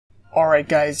Alright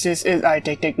guys, this is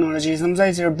ItechTechnologies. Hamza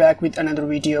is here back with another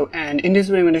video, and in this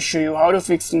video I'm going to show you how to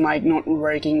fix mic not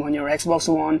working on your Xbox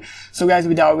One. So guys,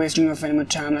 without wasting any more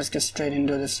time, let's get straight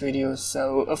into this video.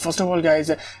 So first of all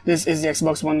guys, this is the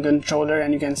Xbox One controller,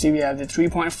 and you can see we have the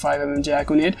 3.5mm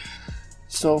jack on it.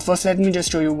 So first let me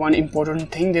just show you one important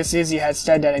thing. This is the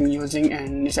headset that I'm using,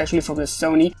 and it's actually from the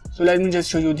Sony. So let me just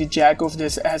show you the jack of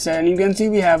this headset, and you can see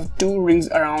we have two rings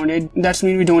around it. That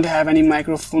means we don't have any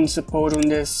microphone support on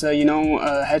this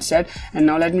headset. And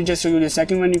now let me just show you the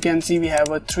second one. You can see we have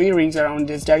three rings around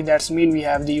this jack. That means we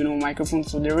have the microphone.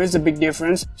 So there is a big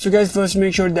difference. So guys, first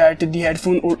make sure that the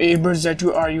headphone or earbuds that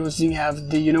you are using have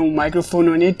the microphone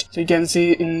on it. So you can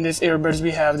see in this earbuds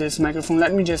we have this microphone.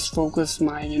 Let me just focus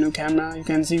my camera. You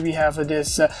can see we have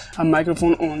this a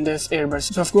microphone on this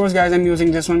earbuds. So of course guys, I'm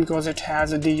using this one because it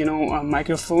has the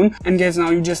microphone. And guys, now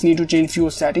you just need to change few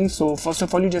settings. So first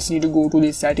of all, you just need to go to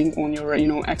the setting on your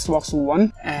Xbox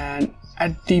One, and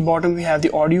at the bottom we have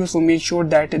the audio. So make sure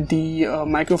that the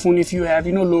microphone, if you have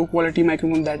low quality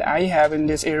microphone that I have in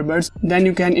this earbuds, then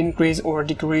you can increase or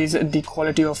decrease the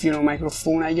quality of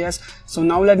microphone, I guess. So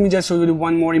now let me just show you the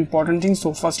one more important thing.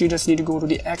 So first you just need to go to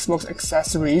the Xbox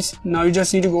accessories. Now you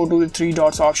just need to go to the three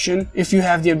dots option. If you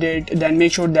have the update, then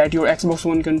make sure that your Xbox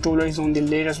One controller is on the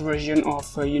latest version of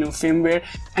firmware.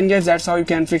 And guys, that's how you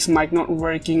can fix mic not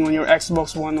working on your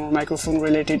Xbox One or microphone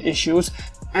related issues.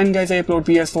 And guys, I upload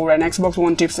PS4 and Xbox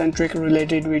One tips and trick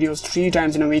related videos 3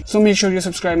 times in a week. So make sure you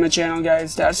subscribe my channel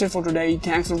guys. That's it for today.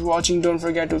 Thanks for watching. Don't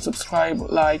forget to subscribe,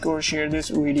 like or share this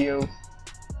video.